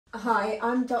Hi,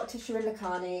 I'm Dr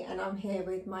Shirin and I'm here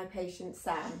with my patient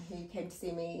Sam, who came to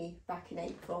see me back in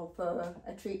April for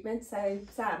a treatment. So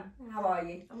Sam, how are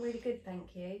you? I'm really good,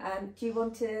 thank you. Do you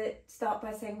want to start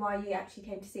by saying why you actually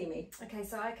came to see me? Okay,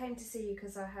 so I came to see you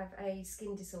because I have a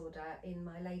skin disorder in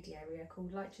my lady area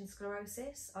called Lichen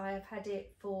Sclerosus. I've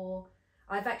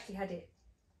actually had it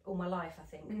all my life, I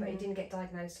think, but it didn't get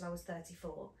diagnosed till I was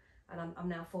 34 and I'm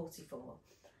now 44.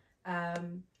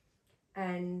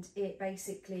 And it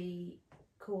basically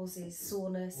causes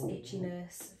soreness,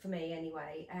 itchiness, for me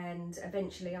anyway, and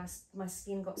eventually my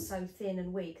skin got so thin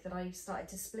and weak that I started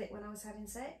to split when I was having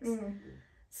sex.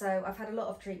 So I've had a lot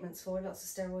of treatments for it, lots of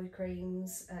steroid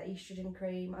creams, estrogen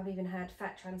cream. I've even had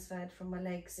fat transferred from my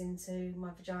legs into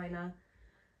my vagina.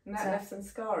 And that left some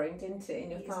scarring, didn't it,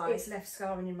 in your thighs? It's left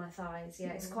scarring in my thighs, yeah.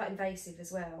 It's quite invasive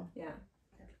as well. Yeah.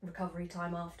 Recovery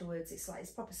time afterwards,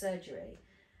 it's proper surgery.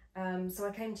 So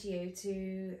I came to you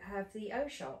to have the O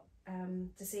shot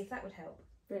to see if that would help.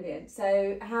 Brilliant.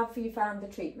 So how have you found the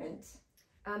treatment?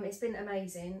 It's been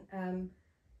amazing.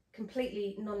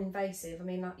 Completely non-invasive. I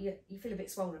mean, you feel a bit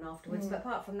swollen afterwards, but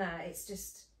apart from that, it's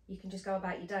just, you can just go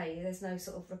about your day. There's no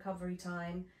sort of recovery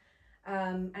time.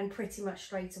 And pretty much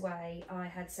straight away I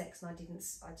had sex and I didn't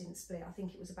split. I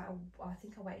think it was I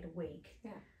think I waited a week.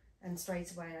 Yeah. And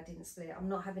straight away I didn't split. I'm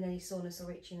not having any soreness or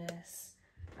itchiness.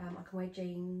 I can wear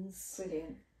jeans.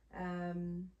 Brilliant.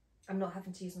 I'm not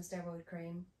having to use my steroid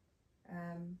cream.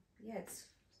 Yeah, it's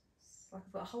like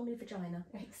I've got a whole new vagina.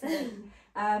 Excellent.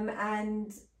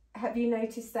 And have you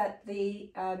noticed that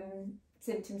the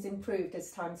symptoms improved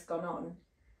as time's gone on?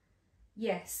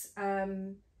 Yes.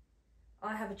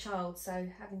 I have a child, so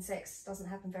having sex doesn't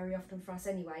happen very often for us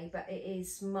anyway, but it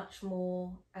is much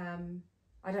more,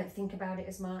 I don't think about it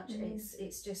as much.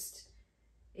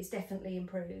 It's definitely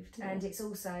improved, and it's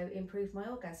also improved my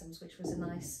orgasms, which was a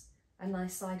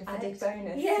nice side effect. Added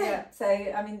bonus. Yeah. So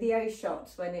I mean, the O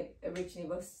shot, when it originally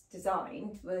was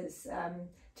designed, was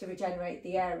to regenerate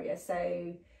the area.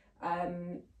 So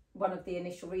one of the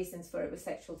initial reasons for it was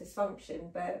sexual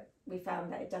dysfunction, but we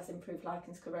found that it does improve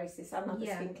lichen sclerosus and other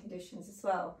skin conditions as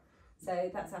well. So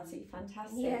that's absolutely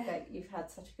fantastic that you've had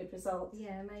such a good result.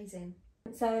 Yeah, amazing.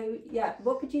 So yeah,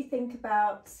 what could you think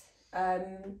about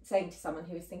saying to someone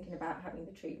who is thinking about having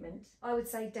the treatment? I would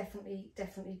say definitely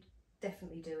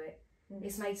do it.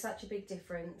 It's made such a big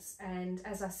difference, and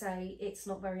as I say, it's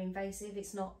not very invasive.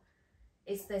 There's not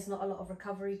a lot of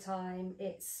recovery time.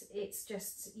 It's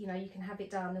just, you know, you can have it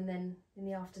done and then in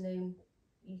the afternoon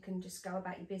you can just go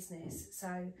about your business.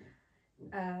 So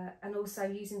and also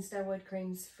using steroid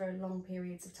creams for long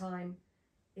periods of time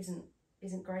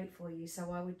isn't great for you,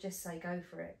 so I would just say go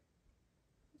for it.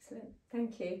 Excellent.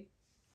 Thank you.